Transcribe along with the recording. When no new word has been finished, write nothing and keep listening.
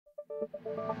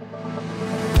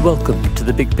Welcome to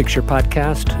the Big Picture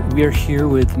Podcast. We are here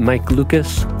with Mike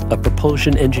Lucas, a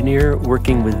propulsion engineer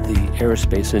working with the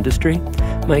aerospace industry.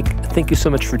 Mike, thank you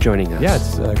so much for joining us. Yeah,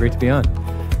 it's great to be on.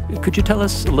 Could you tell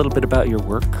us a little bit about your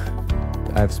work?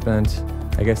 I've spent,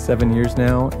 7 years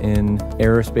now in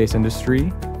aerospace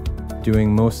industry,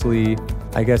 doing mostly,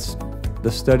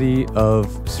 the study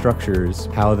of structures,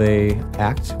 how they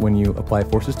act when you apply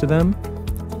forces to them,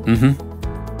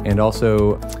 and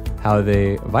also how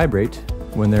they vibrate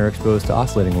when they're exposed to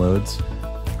oscillating loads,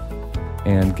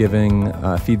 and giving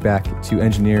feedback to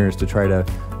engineers to try to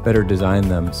better design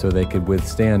them so they could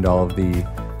withstand all of the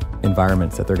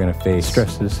environments that they're going to face.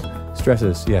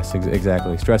 Stresses, yes,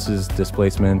 exactly. Stresses,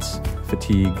 displacements,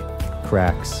 fatigue,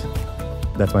 cracks.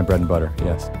 That's my bread and butter,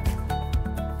 yes.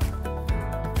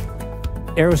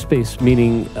 Aerospace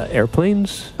meaning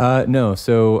airplanes? No,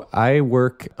 so I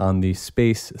work on the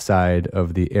space side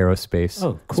of the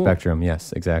aerospace spectrum.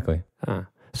 Yes, exactly.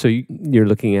 So you're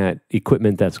looking at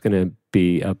equipment that's going to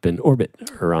be up in orbit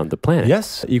around the planet?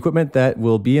 Yes, equipment that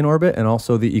will be in orbit and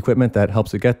also the equipment that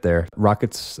helps it get there.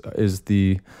 Rockets is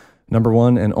the number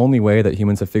one and only way that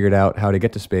humans have figured out how to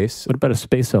get to space. What about a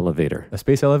space elevator? A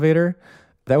space elevator?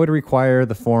 That would require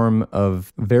the form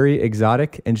of very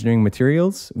exotic engineering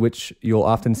materials, which you'll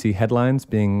often see headlines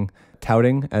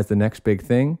touting as the next big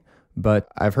thing. But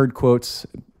I've heard quotes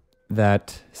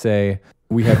that say,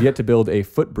 we have yet to build a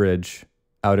footbridge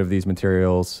out of these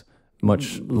materials,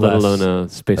 much let less alone a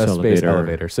space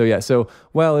elevator. So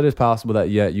while it is possible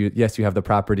that you have the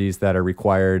properties that are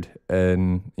required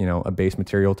in a base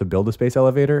material to build a space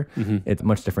elevator, it's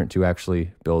much different to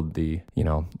actually build the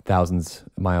thousands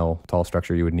mile tall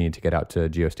structure you would need to get out to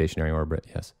geostationary orbit.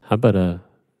 Yes. How about a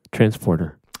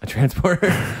transporter? A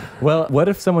transporter? Well, what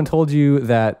if someone told you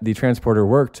that the transporter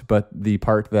worked, but the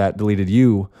part that deleted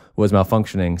you was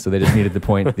malfunctioning, so they just needed to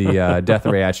point the death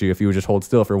ray at you if you would just hold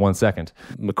still for 1 second?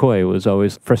 McCoy was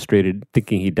always frustrated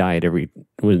thinking he died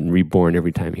when reborn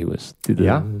every time he was through the...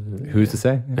 Yeah, who's to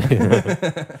say?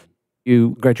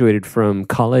 You graduated from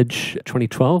college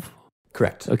 2012?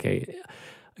 Correct. Okay.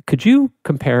 Could you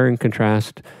compare and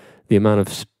contrast the amount of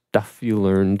stuff you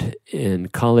learned in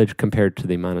college compared to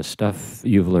the amount of stuff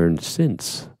you've learned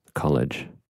since college?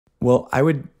 Well, I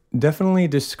would definitely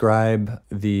describe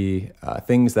the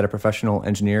things that a professional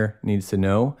engineer needs to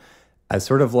know as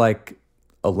sort of like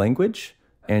a language,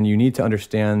 and you need to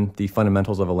understand the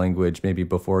fundamentals of a language maybe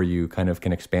before you kind of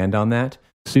can expand on that.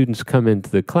 Students come into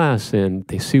the class and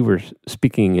they see we're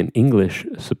speaking in English,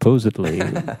 supposedly,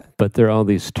 but there are all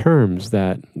these terms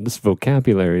this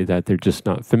vocabulary that they're just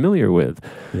not familiar with.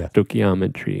 Yeah.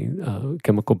 Stoichiometry,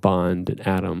 chemical bond, an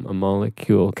atom, a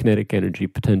molecule, kinetic energy,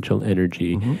 potential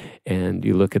energy. And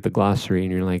you look at the glossary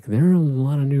and you're like, there are a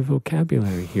lot of new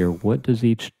vocabulary here. What does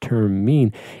each term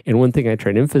mean? And one thing I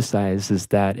try to emphasize is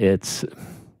that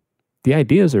the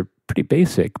ideas are pretty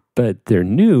basic, but they're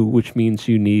new, which means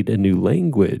you need a new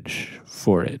language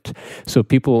for it. So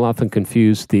people will often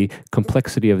confuse the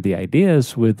complexity of the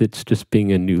ideas with it's just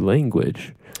being a new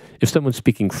language. If someone's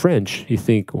speaking French, you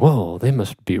think, whoa, they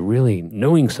must be really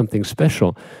knowing something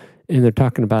special. And they're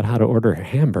talking about how to order a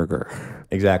hamburger.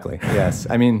 Exactly, yes.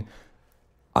 I mean,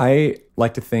 I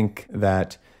like to think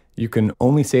that you can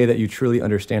only say that you truly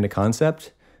understand a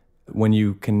concept when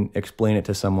you can explain it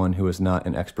to someone who is not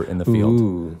an expert in the field.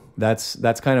 Ooh. That's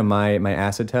kind of my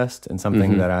acid test, and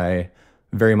something that I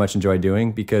very much enjoy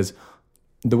doing, because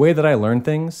the way that I learn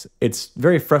things, it's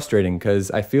very frustrating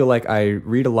because I feel like I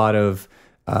read a lot of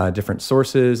different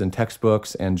sources and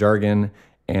textbooks and jargon,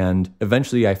 and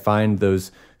eventually I find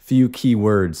those few key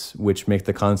words which make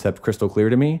the concept crystal clear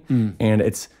to me.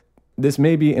 And this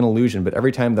may be an illusion, but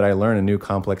every time that I learn a new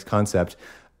complex concept,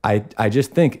 I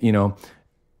just think,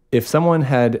 if someone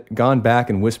had gone back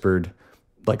and whispered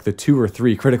like the 2 or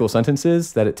 3 critical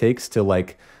sentences that it takes to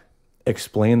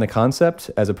explain the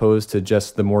concept, as opposed to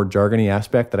just the more jargony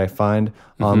aspect that I find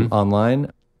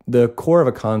online, the core of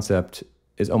a concept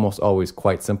is almost always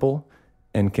quite simple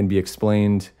and can be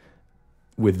explained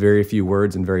with very few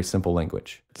words and very simple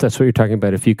language. That's what you're talking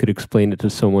about. If you could explain it to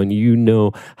someone, you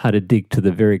know how to dig to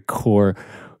the very core,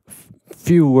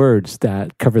 few words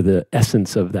that cover the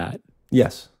essence of that.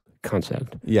 Yes.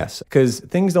 Concept. Yes, because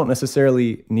things don't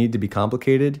necessarily need to be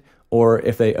complicated, or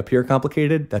if they appear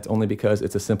complicated, that's only because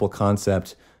it's a simple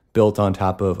concept built on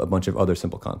top of a bunch of other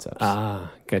simple concepts.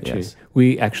 Gotcha. Yes.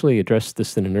 We actually addressed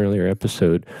this in an earlier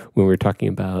episode when we were talking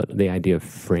about the idea of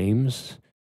frames,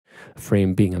 a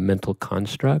frame being a mental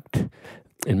construct.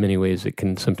 In many ways, it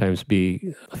can sometimes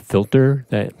be a filter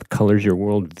that colors your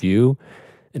worldview.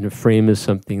 And a frame is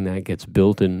something that gets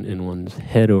built in one's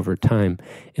head over time.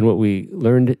 And what we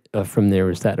learned from there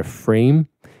is that a frame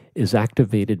is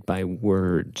activated by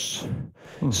words.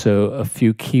 So a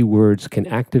few key words can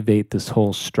activate this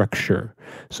whole structure.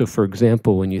 So for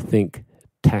example, when you think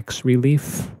tax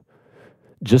relief,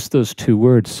 just those two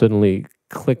words suddenly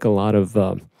click a lot of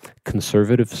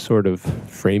conservative sort of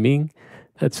framing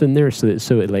that's in there.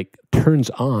 So it like turns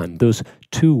on. Those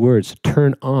two words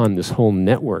turn on this whole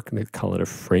network, and they call it a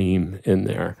frame in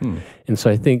there. And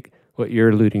so I think what you're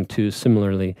alluding to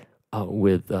similarly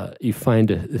with you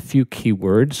find a few key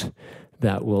words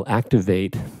that will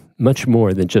activate much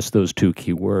more than just those two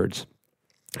key words.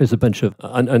 There's a bunch of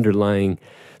underlying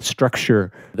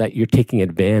structure that you're taking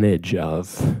advantage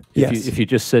of. Yes. If you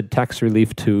just said tax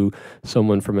relief to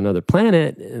someone from another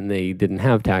planet and they didn't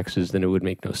have taxes, then it would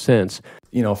make no sense.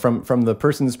 You know, from the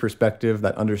person's perspective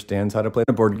that understands how to play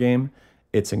a board game,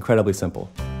 it's incredibly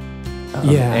simple.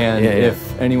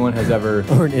 If anyone has ever...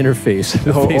 Or an interface.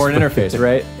 or an interface,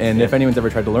 right? And if anyone's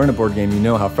ever tried to learn a board game, you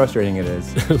know how frustrating it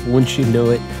is. Once you know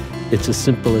it, it's as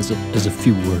simple as a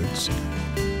few words.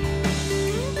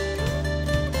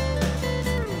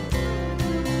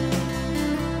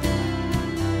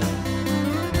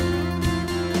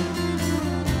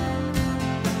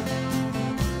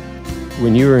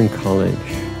 When you were in college,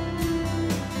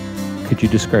 could you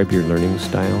describe your learning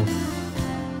style?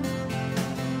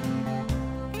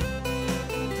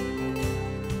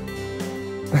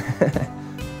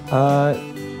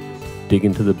 Dig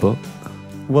into the book?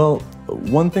 Well,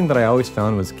 one thing that I always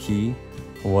found was key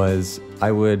was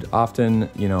I would often,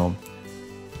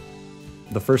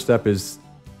 the first step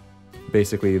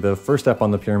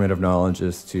on the pyramid of knowledge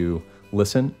is to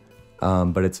listen,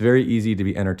 but it's very easy to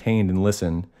be entertained and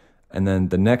listen. And then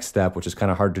the next step, which is kind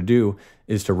of hard to do,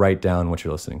 is to write down what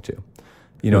you're listening to.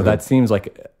 That seems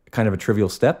like kind of a trivial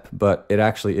step, but it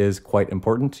actually is quite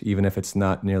important, even if it's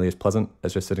not nearly as pleasant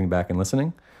as just sitting back and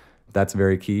listening. That's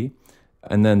very key.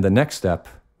 And then the next step,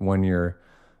 when you're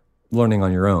learning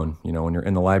on your own, when you're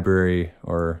in the library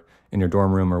or in your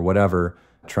dorm room or whatever,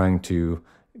 trying to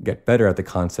get better at the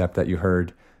concept that you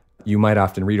heard, you might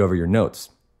often read over your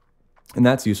notes. And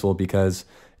that's useful because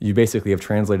you basically have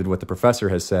translated what the professor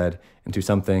has said into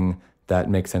something that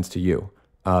makes sense to you,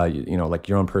 like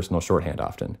your own personal shorthand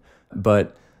often.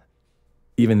 But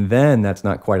even then, that's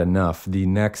not quite enough. The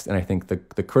next, and I think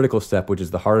the critical step, which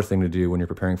is the hardest thing to do when you're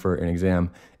preparing for an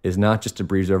exam, is not just to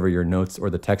breeze over your notes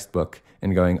or the textbook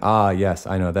and going, yes,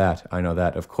 I know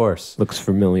that, of course. Looks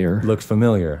familiar,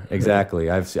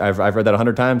 exactly. I've read that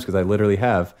 100 times because I literally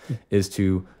have, is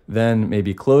to then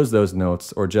maybe close those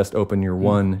notes or just open your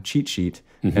one cheat sheet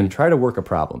and try to work a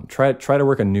problem. Try to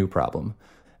work a new problem.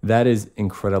 That is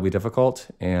incredibly difficult,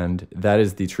 and that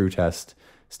is the true test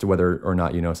as to whether or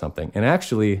not you know something. And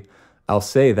actually, I'll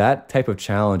say that type of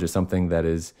challenge is something that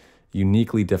is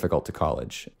uniquely difficult to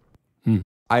college.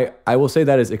 I will say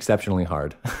that is exceptionally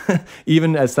hard.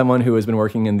 Even as someone who has been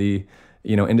working in the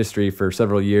industry for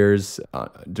several years,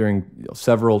 during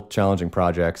several challenging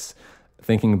projects,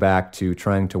 thinking back to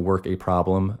trying to work a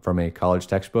problem from a college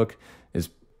textbook is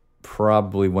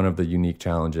probably one of the unique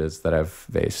challenges that I've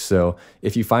faced. So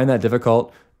if you find that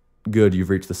difficult, good, you've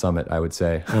reached the summit, I would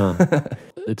say.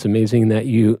 It's amazing that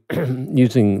you,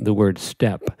 using the word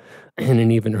step, in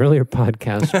an even earlier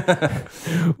podcast,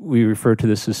 we refer to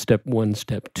this as step 1,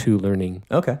 step 2 learning.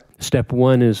 Okay. Step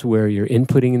 1 is where you're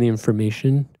inputting the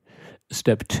information.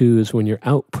 Step 2 is when you're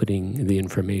outputting the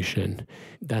information.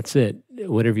 That's it.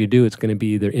 Whatever you do, it's going to be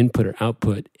either input or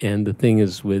output. And the thing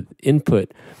is, with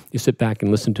input, you sit back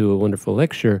and listen to a wonderful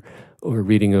lecture or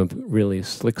reading a really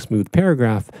slick, smooth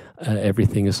paragraph.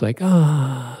 Everything is like,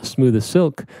 smooth as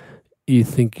silk. You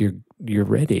think you're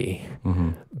ready.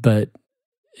 But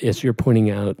as you're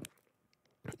pointing out,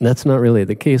 that's not really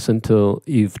the case until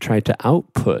you've tried to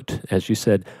output, as you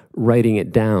said, writing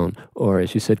it down, or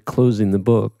as you said, closing the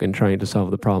book and trying to solve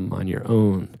the problem on your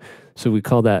own. So we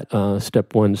call that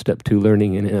step 1, step 2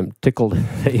 learning, and I'm tickled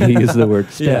that you use the word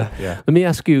step. Yeah. Let me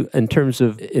ask you, in terms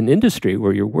of an industry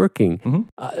where you're working,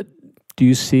 do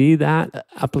you see that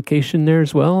application there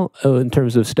as well, in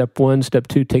terms of step 1, step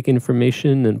 2, taking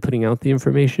information and putting out the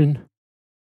information?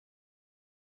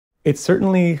 It's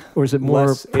certainly, or is it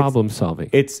more problem solving?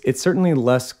 It's certainly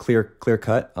less clear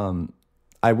cut.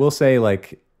 I will say,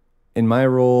 like, in my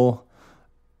role,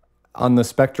 on the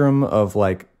spectrum of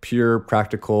like pure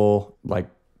practical, like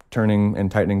turning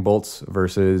and tightening bolts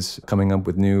versus coming up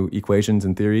with new equations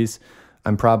and theories,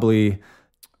 I'm probably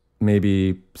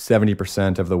maybe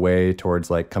 70% of the way towards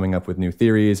like coming up with new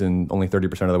theories and only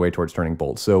 30% of the way towards turning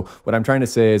bolts. So what I'm trying to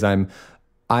say is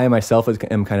I myself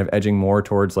am kind of edging more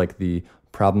towards like the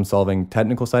problem solving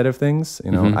technical side of things.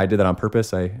 You know, I did that on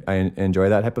purpose. I enjoy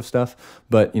that type of stuff.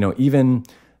 But, you know, even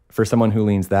for someone who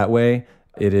leans that way,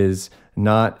 it is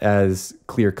not as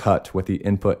clear cut what the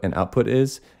input and output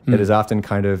is. It is often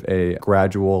kind of a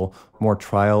gradual, more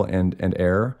trial and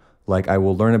error. Like I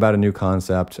will learn about a new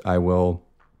concept. I will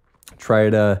try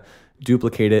to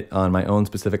duplicate it on my own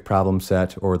specific problem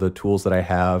set or the tools that I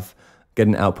have, get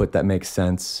an output that makes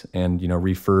sense, and, you know,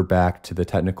 refer back to the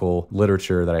technical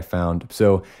literature that I found.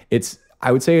 So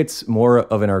I would say it's more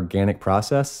of an organic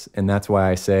process. And that's why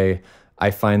I say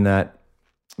I find that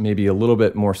maybe a little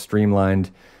bit more streamlined.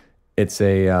 It's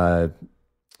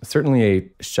certainly a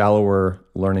shallower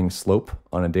learning slope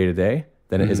on a day-to-day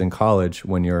than it is in college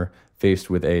when you're faced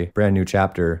with a brand new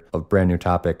chapter of brand new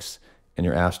topics and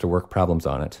you're asked to work problems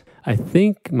on it. I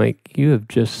think, Mike, you have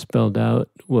just spelled out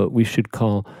what we should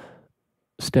call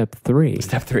step 3.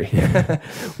 Step 3.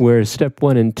 Whereas step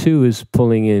 1 and 2 is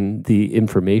pulling in the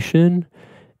information,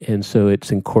 and so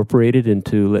it's incorporated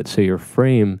into, let's say, your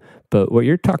frame. But what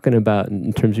you're talking about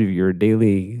in terms of your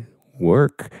daily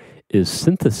work is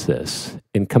synthesis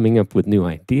and coming up with new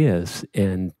ideas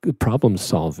and problem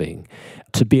solving.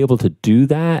 To be able to do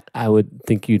that, I would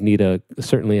think you'd need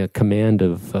certainly a command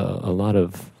of a lot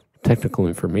of technical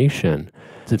information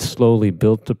that's slowly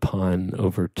built upon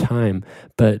over time.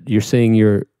 But you're saying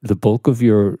the bulk of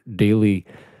your daily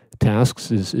tasks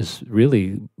is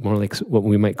really more like what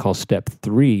we might call step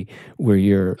 3, where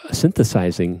you're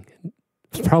synthesizing,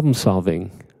 problem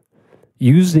solving,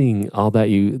 using all that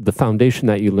the foundation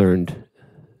that you learned,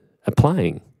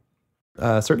 applying.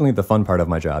 Certainly the fun part of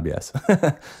my job, yes.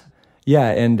 Yeah,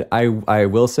 and I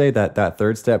will say that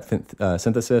third step,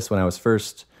 synthesis, when I was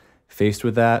first faced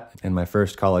with that in my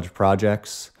first college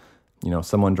projects, you know,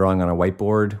 someone drawing on a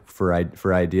whiteboard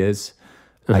for ideas,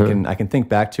 I can think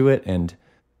back to it and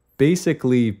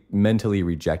basically mentally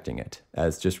rejecting it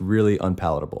as just really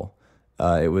unpalatable.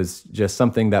 It was just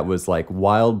something that was like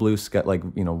wild blue sky,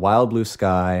 wild blue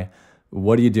sky.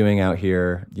 What are you doing out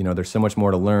here? You know, there's so much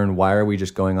more to learn. Why are we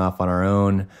just going off on our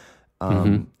own?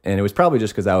 And it was probably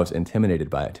just because I was intimidated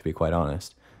by it, to be quite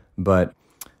honest. But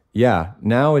yeah,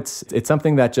 now it's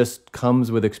something that just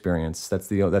comes with experience. That's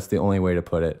the only way to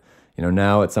put it. You know,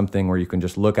 now it's something where you can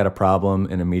just look at a problem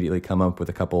and immediately come up with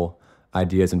a couple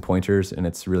ideas and pointers, and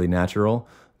it's really natural.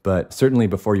 But certainly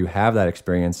before you have that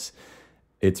experience,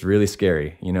 it's really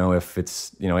scary. You know, if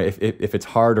it's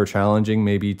hard or challenging,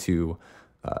 maybe to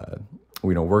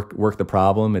work the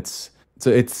problem, it's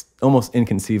almost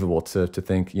inconceivable to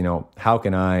think, you know, how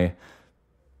can I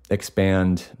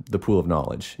expand the pool of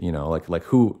knowledge? You know, like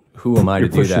who am I to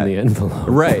do that? The envelope.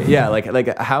 Right. Yeah.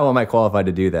 Like how am I qualified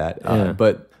to do that? Yeah.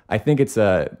 But I think it's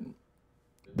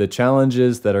the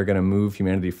challenges that are going to move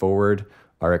humanity forward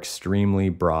are extremely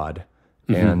broad,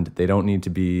 and they don't need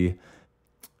to be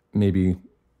maybe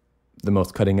the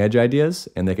most cutting edge ideas,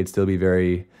 and they could still be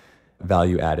very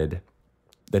value added.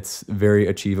 That's very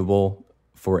achievable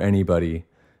for anybody,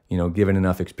 you know, given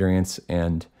enough experience.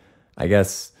 And I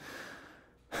guess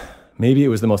maybe it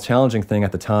was the most challenging thing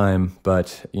at the time,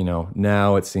 but, you know,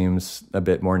 now it seems a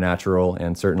bit more natural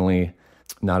and certainly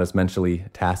not as mentally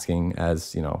tasking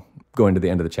as, you know, going to the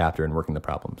end of the chapter and working the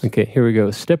problems. Okay, here we go.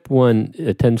 Step 1,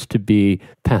 it tends to be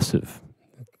passive.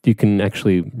 You can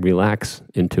actually relax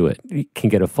into it. You can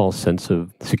get a false sense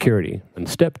of security. And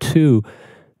step 2,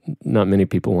 not many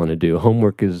people want to do.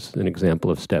 Homework is an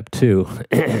example of step 2.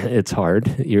 It's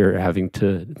hard. You're having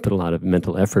to put a lot of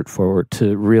mental effort forward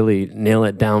to really nail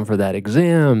it down for that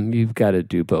exam. You've got to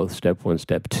do both step 1,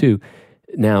 step 2.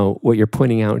 Now, what you're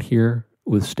pointing out here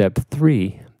with step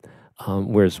 3,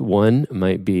 whereas 1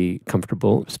 might be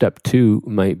comfortable, step 2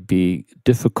 might be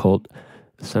difficult.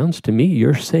 Sounds to me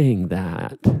you're saying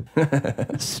that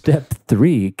step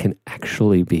 3 can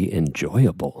actually be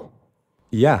enjoyable.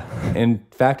 Yeah. In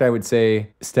fact, I would say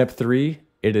step 3,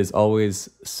 it is always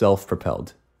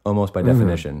self-propelled, almost by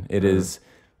definition. It is,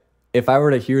 if I were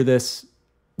to hear this,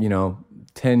 you know,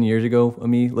 10 years ago of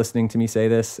me listening to me say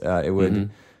this, it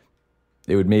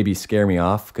would maybe scare me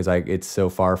off because it's so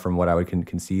far from what I would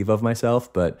conceive of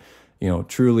myself. But, you know,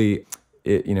 truly,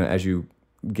 as you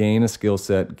gain a skill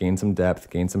set, gain some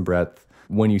depth, gain some breadth,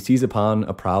 when you seize upon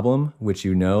a problem, which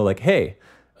you know, like, hey,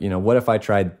 you know, what if I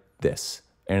tried this?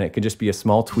 And it could just be a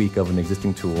small tweak of an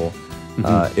existing tool.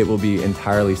 It will be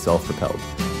entirely self-propelled.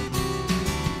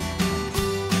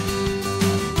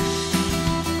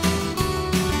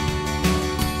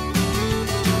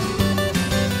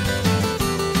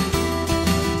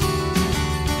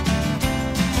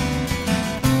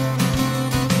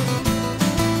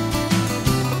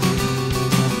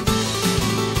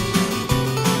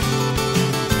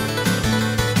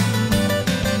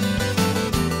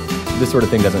 this sort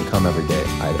of thing doesn't come every day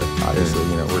either. Obviously,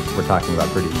 we're talking about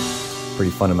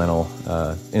pretty fundamental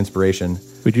inspiration.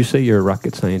 Would you say you're a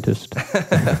rocket scientist?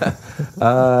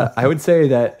 I would say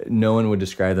that no one would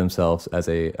describe themselves as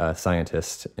a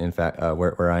scientist. In fact,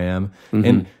 where I am,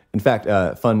 and in fact,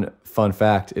 fun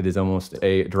fact, it is almost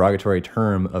a derogatory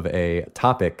term of a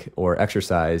topic or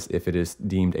exercise if it is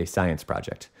deemed a science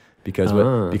project, because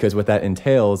what that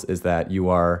entails is that you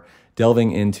are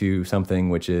delving into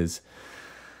something which is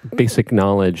basic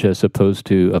knowledge as opposed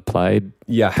to applied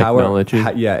technology.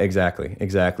 Exactly.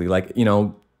 Like,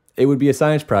 it would be a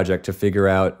science project to figure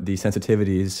out the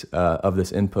sensitivities of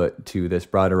this input to this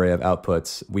broad array of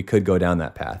outputs. We could go down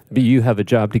that path. But you have a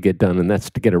job to get done, and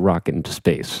that's to get a rocket into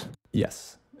space.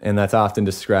 Yes. And that's often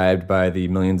described by the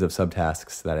millions of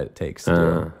subtasks that it takes to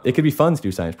do. It could be fun to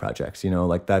do science projects,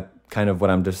 like that kind of what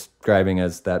I'm describing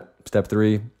as that step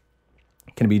 3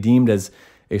 can be deemed as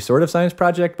a sort of science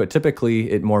project, but typically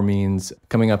it more means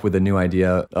coming up with a new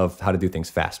idea of how to do things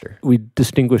faster. We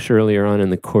distinguished earlier on in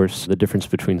the course the difference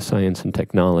between science and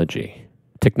technology.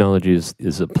 Technology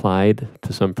is applied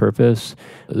to some purpose.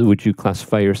 Would you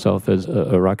classify yourself as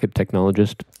a rocket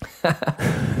technologist?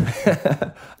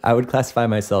 I would classify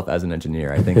myself as an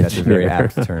engineer. I think that's a very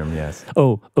apt term, yes.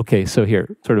 Oh, okay. So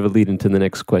here, sort of a lead into the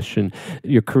next question.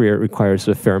 Your career requires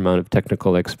a fair amount of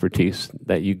technical expertise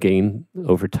that you gain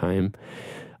over time.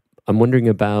 I'm wondering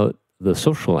about the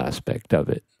social aspect of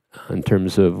it in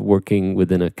terms of working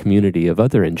within a community of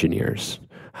other engineers.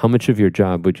 How much of your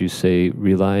job would you say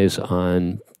relies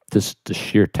on the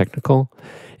sheer technical,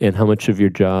 and how much of your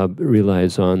job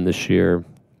relies on the sheer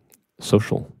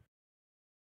social?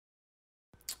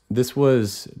 This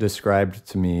was described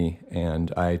to me,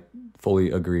 and I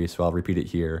fully agree, so I'll repeat it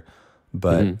here.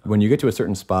 But when you get to a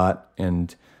certain spot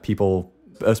and people,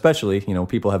 especially,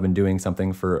 people have been doing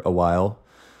something for a while,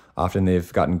 often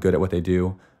they've gotten good at what they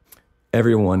do,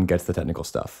 everyone gets the technical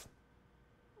stuff.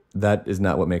 That is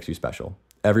not what makes you special.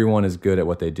 Everyone is good at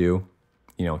what they do,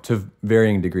 to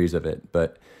varying degrees of it,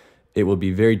 but it will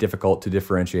be very difficult to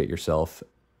differentiate yourself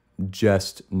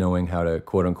just knowing how to,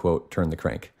 quote unquote, turn the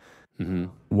crank.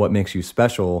 What makes you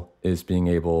special is being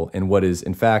able, and what is,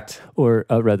 in fact... Or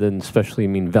rather than special, you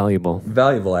mean valuable.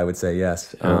 Valuable, I would say,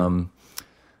 yes.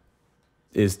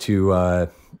 Is to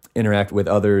interact with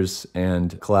others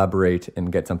and collaborate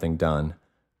and get something done.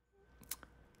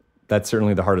 That's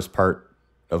certainly the hardest part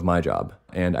of my job.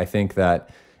 And I think that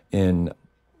in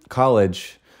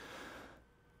college,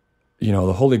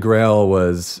 the holy grail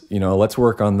was, let's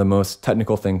work on the most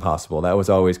technical thing possible. That was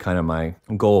always kind of my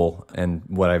goal and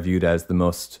what I viewed as the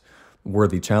most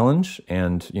worthy challenge.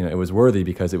 And, it was worthy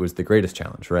because it was the greatest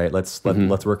challenge, right? Let's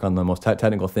work on the most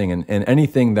technical thing. And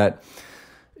anything that,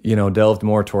 delved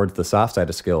more towards the soft side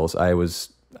of skills, I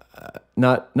was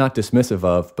not dismissive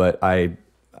of, but I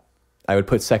would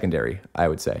put secondary, I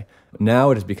would say.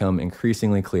 Now it has become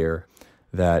increasingly clear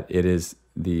that it is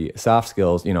the soft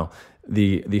skills,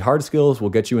 the hard skills will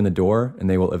get you in the door and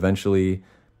they will eventually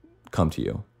come to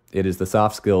you. It is the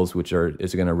soft skills which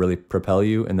is going to really propel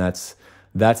you, and that's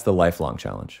the lifelong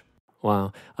challenge.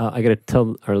 Wow. I got to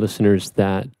tell our listeners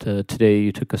that today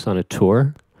you took us on a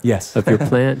tour of your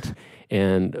plant,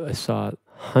 and I saw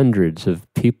hundreds of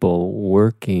people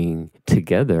working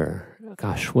together.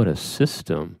 Gosh, what a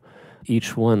system.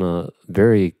 Each one a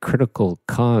very critical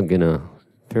cog in a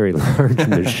very large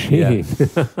machine.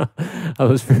 I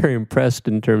was very impressed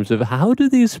in terms of how do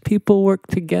these people work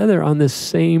together on this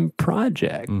same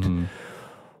project?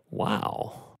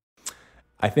 Wow.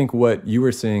 I think what you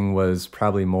were seeing was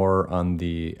probably more on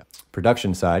the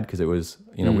production side, because it was,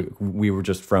 we were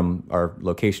just from our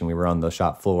location. We were on the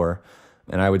shop floor.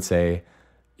 And I would say,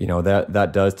 that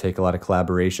does take a lot of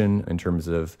collaboration in terms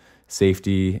of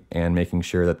safety and making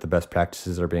sure that the best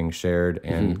practices are being shared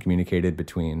and communicated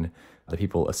between the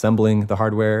people assembling the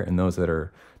hardware and those that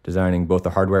are designing both the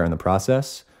hardware and the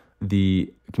process.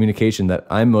 The communication that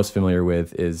I'm most familiar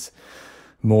with is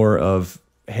more of,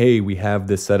 hey, we have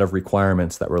this set of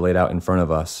requirements that were laid out in front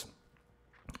of us.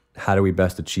 How do we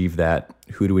best achieve that?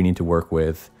 Who do we need to work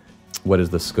with? What is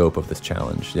the scope of this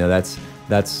challenge? That's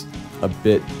a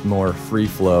bit more free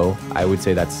flow. I would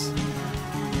say that's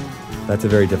a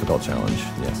very difficult challenge.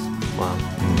 Yes. Wow.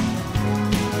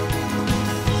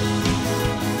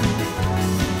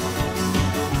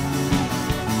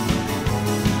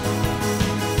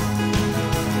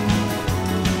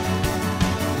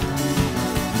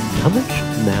 How much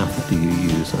math do you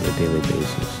use on a daily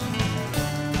basis?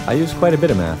 I use quite a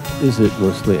bit of math. Is it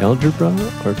mostly algebra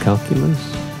or calculus?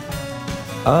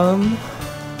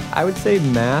 I would say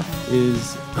math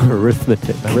is...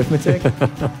 Arithmetic.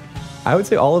 I would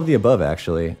say all of the above,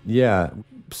 actually. Yeah.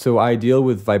 So I deal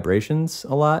with vibrations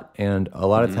a lot, and a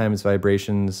lot of times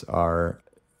vibrations are,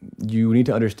 you need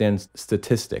to understand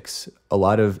statistics. A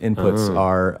lot of inputs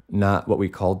are not what we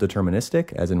call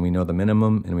deterministic, as in we know the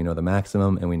minimum and we know the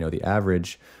maximum and we know the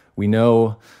average. We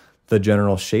know the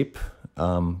general shape,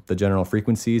 the general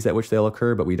frequencies at which they'll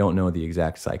occur, but we don't know the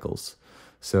exact cycles.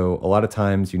 So a lot of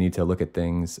times you need to look at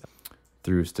things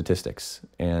through statistics.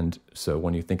 And so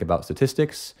when you think about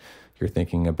statistics, you're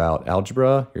thinking about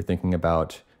algebra, you're thinking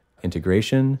about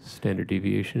integration, standard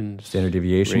deviations,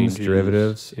 ranges,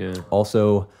 derivatives. Yeah.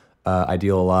 Also, I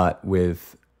deal a lot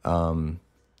with,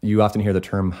 you often hear the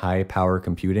term high power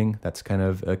computing. That's kind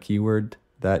of a keyword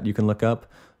that you can look up,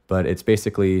 but it's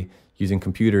basically using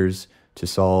computers to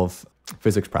solve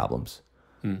physics problems.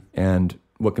 And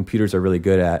what computers are really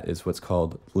good at is what's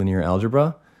called linear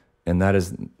algebra. And that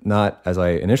is not, as I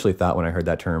initially thought when I heard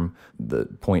that term, the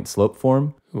point slope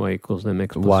form. Y equals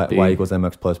mx plus b. Y equals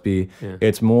mx plus b. Yeah.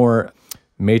 It's more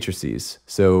matrices.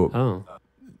 So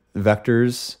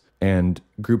vectors and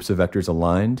groups of vectors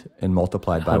aligned and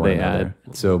multiplied by one another.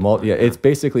 So it's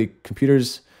basically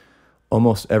computers,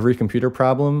 almost every computer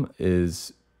problem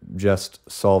is just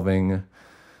solving,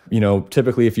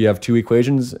 typically if you have two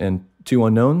equations and two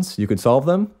unknowns, you could solve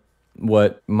them.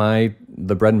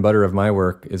 The bread and butter of my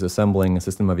work is assembling a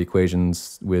system of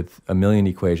equations with 1 million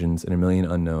equations and 1 million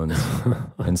unknowns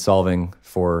and solving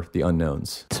for the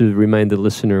unknowns. To remind the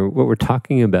listener, what we're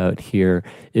talking about here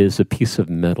is a piece of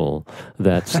metal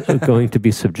that's going to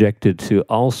be subjected to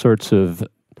all sorts of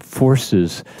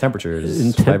forces,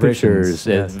 temperatures,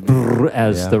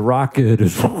 as the rocket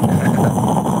is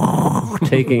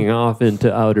taking off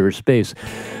into outer space.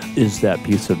 Is that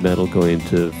piece of metal going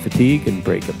to fatigue and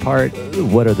break apart?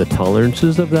 What are the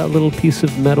tolerances of that little piece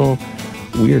of metal?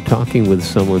 We are talking with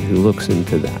someone who looks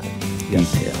into that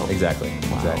detail. Exactly.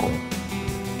 Wow. Exactly.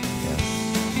 Yeah.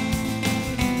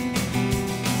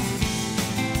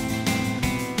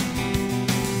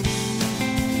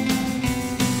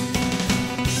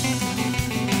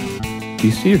 Do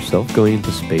you see yourself going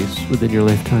into space within your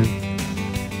lifetime?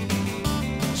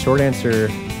 Short answer,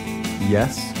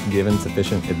 yes, given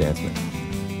sufficient advancement.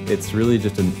 It's really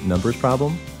just a numbers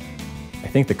problem. I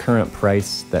think the current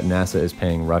price that NASA is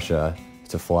paying Russia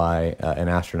to fly an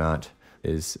astronaut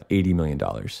is $80 million.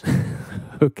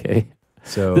 Okay.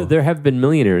 So there have been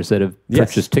millionaires that have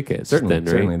purchased tickets.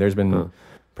 Certainly. There's been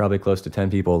probably close to 10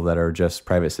 people that are just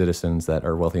private citizens that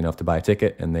are wealthy enough to buy a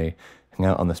ticket, and they hang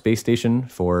out on the space station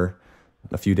for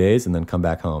a few days and then come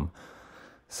back home.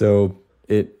 So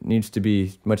it needs to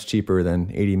be much cheaper than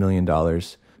 $80 million.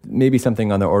 Maybe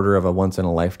something on the order of a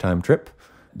once-in-a-lifetime trip.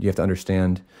 You have to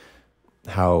understand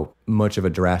how much of a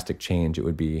drastic change it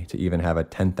would be to even have a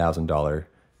 $10,000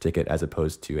 ticket as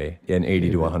opposed to an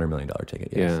 $80 to $100 million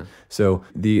ticket. Yes. Yeah. So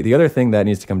the other thing that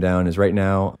needs to come down is right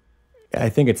now, I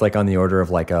think it's like on the order of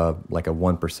like a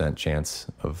 1% chance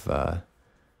of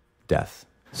death.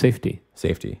 Safety.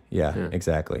 Yeah,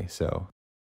 exactly. So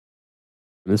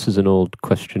this is an old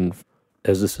question.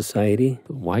 As a society,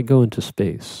 why go into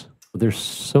space? There's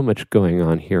so much going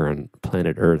on here on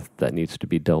planet Earth that needs to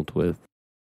be dealt with.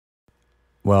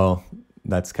 Well,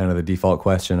 that's kind of the default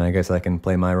question. I guess I can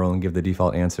play my role and give the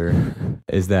default answer,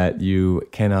 is that you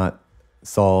cannot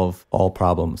solve all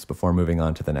problems before moving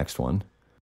on to the next one.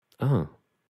 Oh.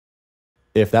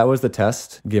 If that was the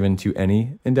test given to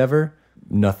any endeavor,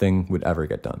 nothing would ever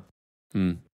get done.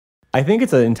 I think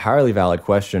it's an entirely valid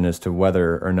question as to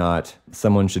whether or not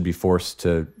someone should be forced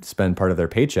to spend part of their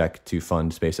paycheck to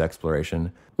fund space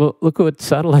exploration. Well, look at what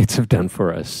satellites have done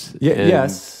for us.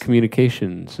 Yes.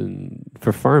 Communications and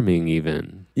for farming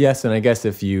even. Yes, and I guess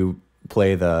if you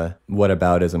play the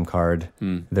whataboutism card,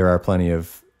 there are plenty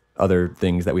of other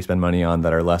things that we spend money on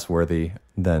that are less worthy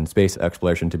than space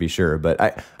exploration, to be sure.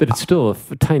 But it's still a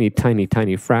tiny, tiny,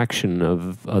 tiny fraction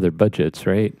of other budgets,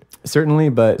 right? Certainly,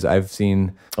 but I've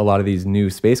seen a lot of these new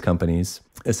space companies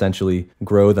essentially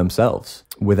grow themselves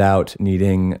without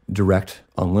needing direct,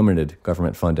 unlimited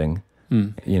government funding.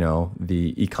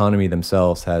 The economy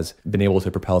themselves has been able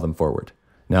to propel them forward.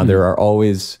 Now, there are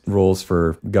always roles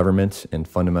for government and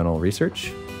fundamental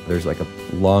research. There's like a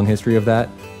long history of that.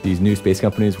 These new space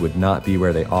companies would not be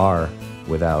where they are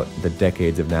without the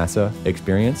decades of NASA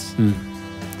experience.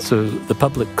 So the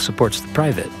public supports the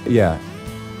private. Yeah.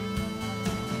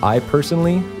 I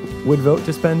personally would vote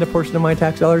to spend a portion of my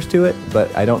tax dollars to it,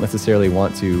 but I don't necessarily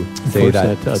want to say Force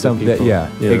that to other people.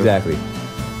 Yeah, exactly.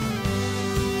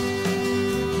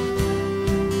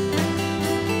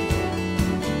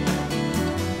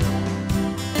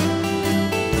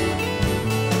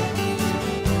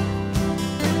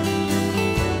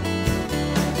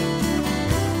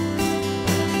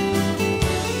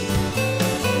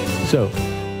 So,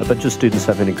 a bunch of students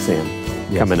have an exam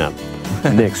coming up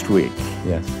next week.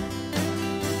 Yes.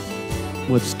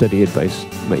 What study advice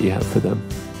might you have for them?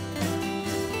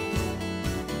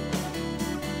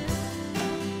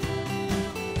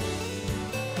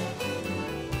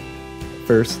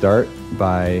 First, start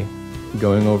by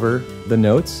going over the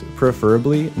notes,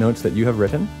 preferably notes that you have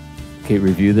written. Okay,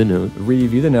 review the note.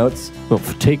 Review the notes. Well,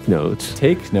 take notes.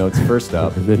 Take notes first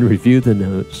up. And then review the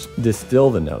notes. Distill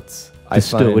the notes.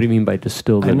 Distill. What do you mean by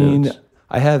distill the notes?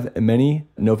 I have many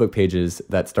notebook pages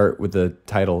that start with the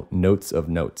title Notes of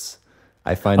Notes.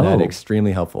 I find that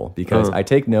extremely helpful because I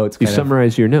take notes. You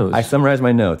summarize your notes. I summarize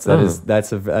my notes.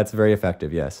 That's very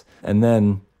effective. Yes, and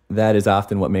then that is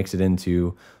often what makes it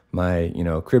into my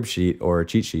crib sheet or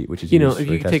cheat sheet, which is if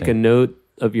you take a note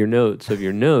of your notes,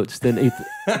 then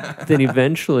then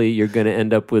eventually you're going to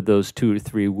end up with those 2 or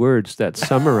 3 words that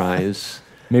summarize.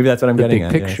 Maybe that's what I'm getting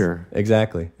at. The big picture. Yes.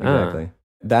 Exactly.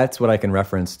 That's what I can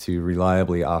reference to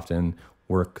reliably often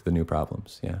work the new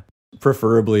problems. Yeah.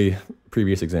 Preferably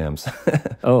previous exams.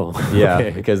 Yeah,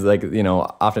 because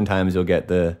oftentimes you'll get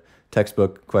the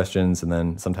textbook questions and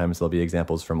then sometimes there'll be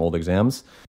examples from old exams.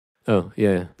 Oh,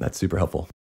 yeah. That's super helpful.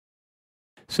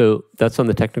 So that's on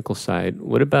the technical side.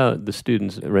 What about the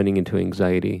students running into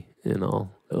anxiety and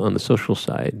all? On the social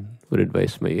side, what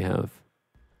advice might you have?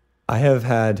 I have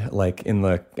had, in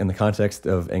the context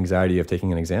of anxiety of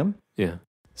taking an exam. Yeah.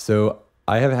 So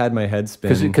I have had my head spin.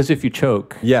 Because if you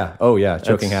choke. Yeah. Oh, yeah.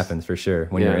 Choking happens for sure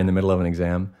when you're in the middle of an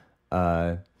exam.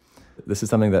 This is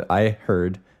something that I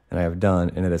heard and I have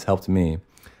done, and it has helped me.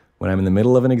 When I'm in the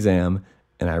middle of an exam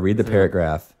and I read the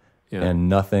paragraph and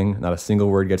not a single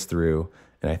word gets through,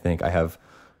 and I think I have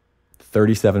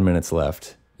 37 minutes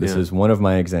left. This is one of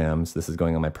my exams. This is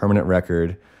going on my permanent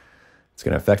record. It's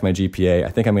going to affect my GPA. I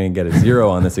think I'm going to get a 0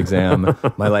 on this exam.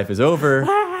 My life is over.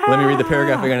 Let me read the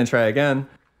paragraph again and try again.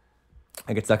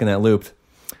 I get stuck in that loop.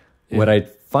 Yeah. What I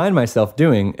find myself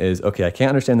doing is, okay, I can't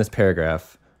understand this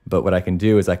paragraph, but what I can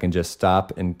do is I can just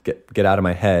stop and get out of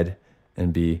my head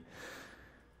and be,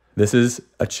 this is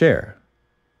a chair.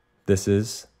 This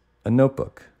is a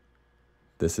notebook.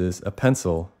 This is a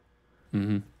pencil.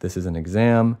 Mm-hmm. This is an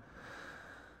exam.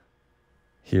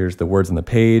 Here's the words on the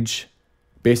page.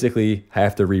 Basically, I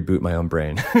have to reboot my own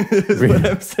brain, is what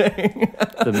I'm saying.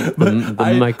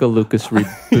 the Michael Lucas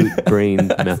reboot brain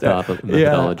methodology.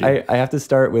 Yeah, I have to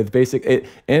start with basic,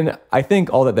 and I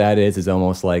think all that is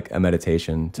almost like a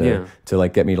meditation to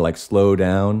get me to slow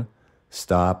down,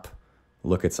 stop,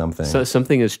 look at something. So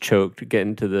something is choked, get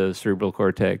into the cerebral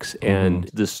cortex, and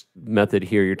this method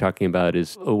here you're talking about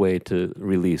is a way to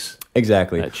release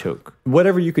that choke.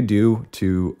 Whatever you could do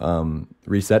to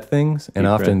reset things, and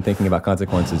often thinking about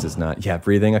consequences is not,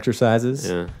 breathing exercises.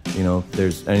 Yeah.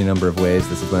 There's any number of ways.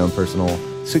 This is my own personal...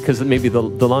 So, because maybe the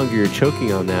longer you're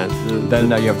choking on that... Then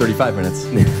now you have 35 minutes.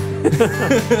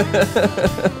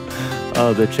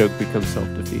 Oh, the choke becomes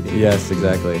self-defeating. Yes,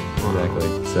 exactly.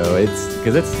 Exactly. So it's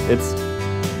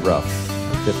rough.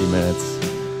 50 minutes,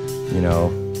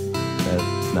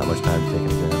 that's not much time to take an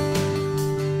exam.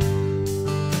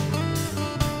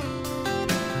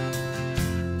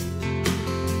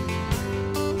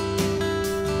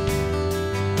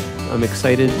 I'm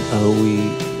excited. We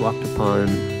walked upon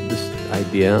this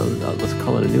idea, let's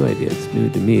call it a new idea, it's new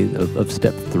to me, of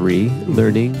step 3,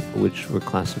 learning, which we're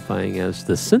classifying as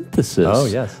the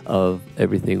synthesis of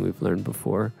everything we've learned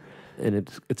before. And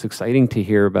it's exciting to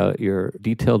hear about your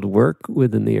detailed work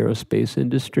within the aerospace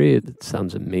industry. It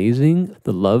sounds amazing.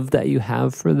 The love that you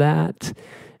have for that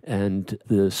and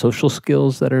the social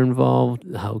skills that are involved,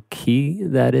 how key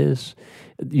that is.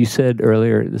 You said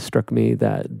earlier, it struck me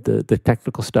that the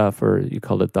technical stuff, or you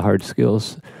called it the hard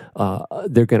skills,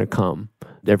 they're going to come.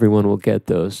 Everyone will get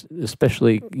those,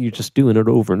 especially you're just doing it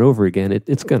over and over again.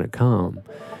 It's going to come.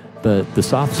 But the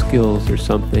soft skills are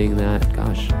something that,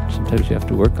 sometimes you have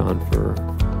to work on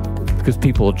because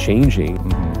people are changing,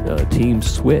 teams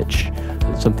switch.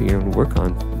 It's something you're going to work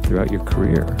on throughout your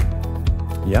career.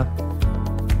 Yeah.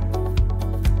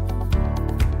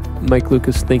 Mike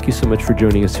Lucas, thank you so much for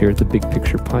joining us here at the Big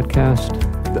Picture Podcast.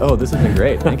 Oh, this has been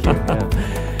great. Thank you. Yeah.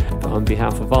 On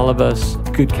behalf of all of us,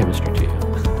 good chemistry to you.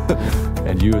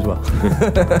 And you as well.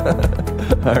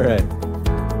 All right.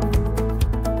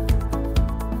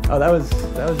 Oh, that was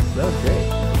great.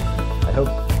 I hope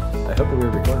that we were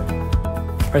recording.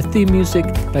 Our theme music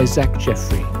by Zach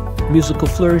Jeffrey. Musical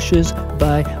flourishes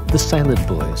by The Silent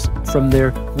Boys from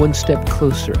their One Step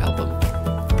Closer album.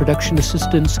 Production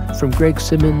assistance from Greg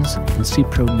Simmons and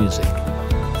C-Pro Music.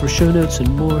 For show notes and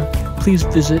more, please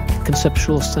visit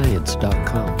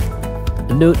conceptualscience.com.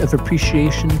 A note of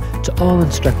appreciation to all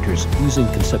instructors using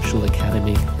Conceptual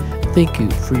Academy thank you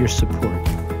for your support.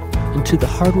 And to the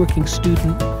hardworking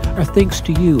student, our thanks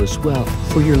to you as well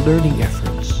for your learning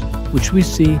efforts, which we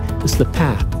see as the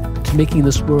path to making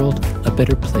this world a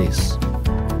better place.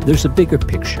 There's a bigger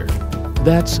picture.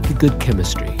 That's good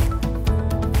chemistry.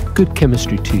 Good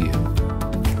chemistry to you.